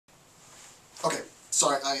Okay,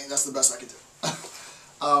 sorry, that's the best I could do.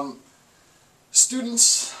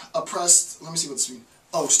 Students oppressed, let me see what this means.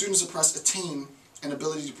 Oh, students oppressed attain an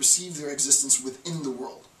ability to perceive their existence within the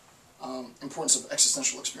world. Importance of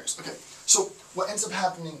existential experience. Okay, so what ends up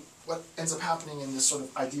happening in this sort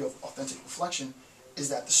of idea of authentic reflection is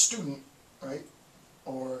that the student, right,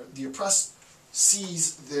 or the oppressed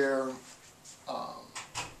sees their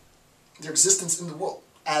existence in the world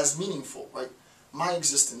as meaningful, right? My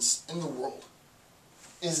existence in the world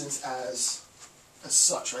isn't as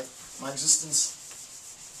such, right? My existence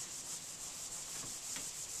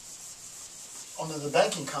under the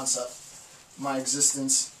banking concept, my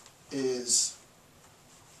existence is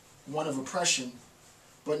one of oppression,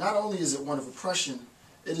 but not only is it one of oppression,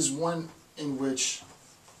 it is one in which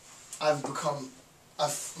I've become,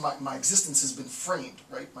 my existence has been framed,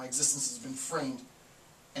 right? My existence has been framed,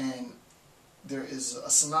 and there is a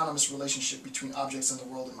synonymous relationship between objects in the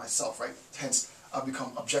world and myself, right? Hence, I've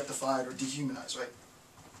become objectified or dehumanized, right?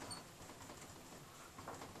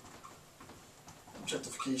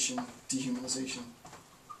 Objectification, dehumanization.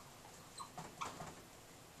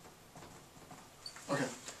 Okay,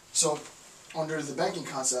 so under the banking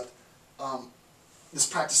concept, this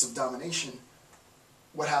practice of domination,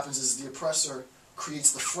 what happens is the oppressor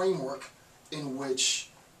creates the framework in which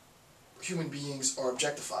human beings are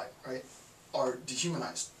objectified, right? Are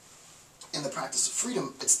dehumanized. In the practice of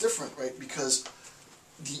freedom, it's different, right? Because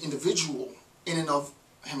the individual, in and of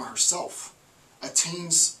him or herself,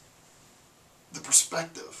 attains the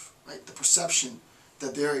perspective, right? The perception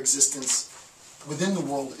that their existence within the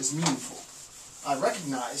world is meaningful. I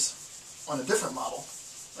recognize on a different model,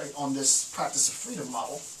 right? On this practice of freedom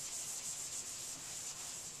model,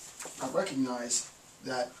 I recognize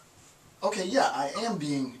that, okay, yeah, I am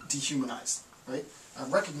being dehumanized, right? I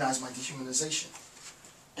recognize my dehumanization.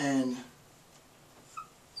 And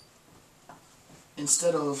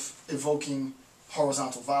instead of evoking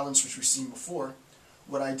horizontal violence, which we've seen before,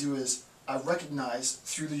 what I do is I recognize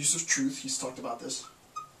through the use of truth, he's talked about this,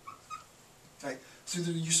 right? Through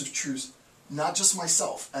the use of truth, not just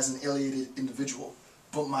myself as an alienated individual,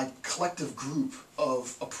 but my collective group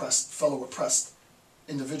of oppressed, fellow oppressed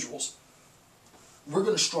individuals. We're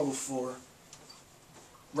going to struggle for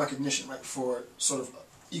recognition, right? For sort of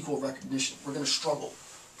equal recognition. We're going to struggle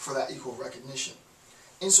for that equal recognition.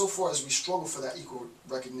 Insofar as we struggle for that equal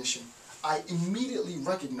recognition, I immediately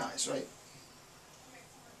recognize, right?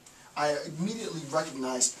 I immediately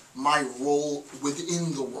recognize my role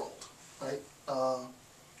within the world, right?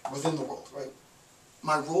 Within the world, right?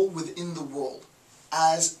 My role within the world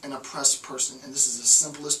as an oppressed person, and this is the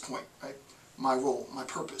simplest point, right? My role, my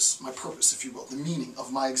purpose, if you will, the meaning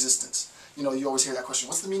of my existence. You know, you always hear that question,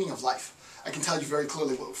 what's the meaning of life? I can tell you very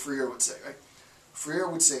clearly what Freire would say, right? Freire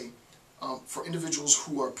would say, for individuals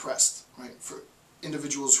who are oppressed, right? For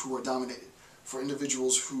individuals who are dominated, for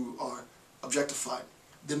individuals who are objectified,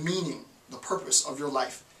 the meaning, the purpose of your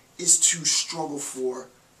life is to struggle for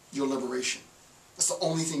your liberation. That's the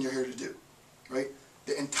only thing you're here to do, right?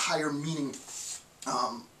 The entire meaning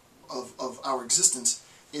of our existence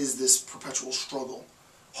is this perpetual struggle.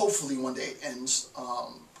 Hopefully one day it ends.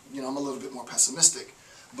 You know, I'm a little bit more pessimistic,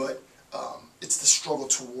 but it's the struggle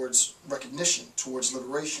towards recognition, towards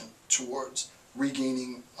liberation, towards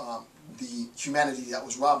regaining the humanity that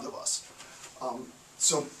was robbed of us.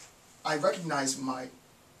 So I recognize my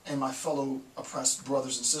fellow oppressed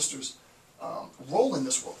brothers and sisters' role in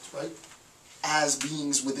this world, right? As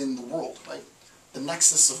beings within the world, right? The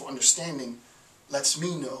nexus of understanding lets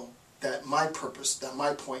me know that my purpose, that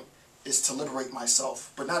my point is to liberate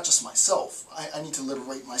myself, but not just myself. I need to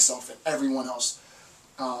liberate myself and everyone else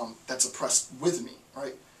that's oppressed with me,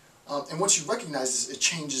 right? And once you recognize this, it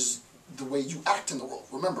changes the way you act in the world.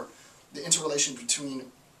 Remember, the interrelation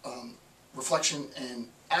between reflection and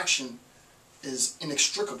action is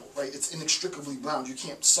inextricable, right? It's inextricably bound. You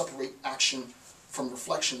can't separate action from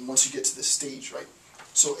reflection once you get to this stage, right?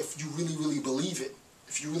 So if you really, really believe it,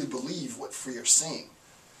 if you really believe what Freire is saying,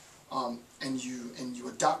 and you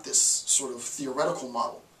adopt this sort of theoretical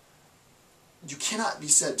model, you cannot be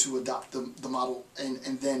said to adopt the model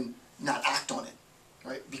and then not act on it,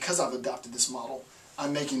 right? Because I've adopted this model,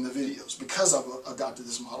 I'm making the videos. Because I've adopted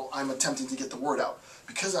this model, I'm attempting to get the word out.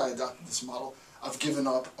 Because I adopted this model, I've given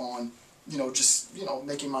up on, you know, just, you know,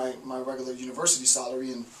 making my regular university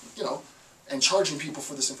salary and, you know, and charging people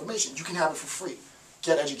for this information. You can have it for free.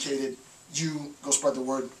 Get educated. You go spread the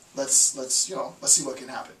word. Let's see what can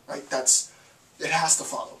happen, right? It has to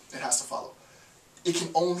follow. It has to follow. It can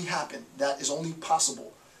only happen. That is only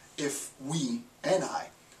possible if we and I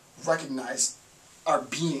recognize our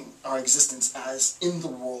being, our existence as in the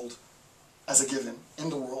world, as a given, in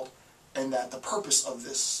the world, and and that the purpose of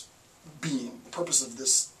this being, the purpose of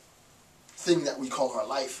this thing that we call our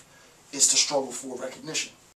life, is to struggle for recognition.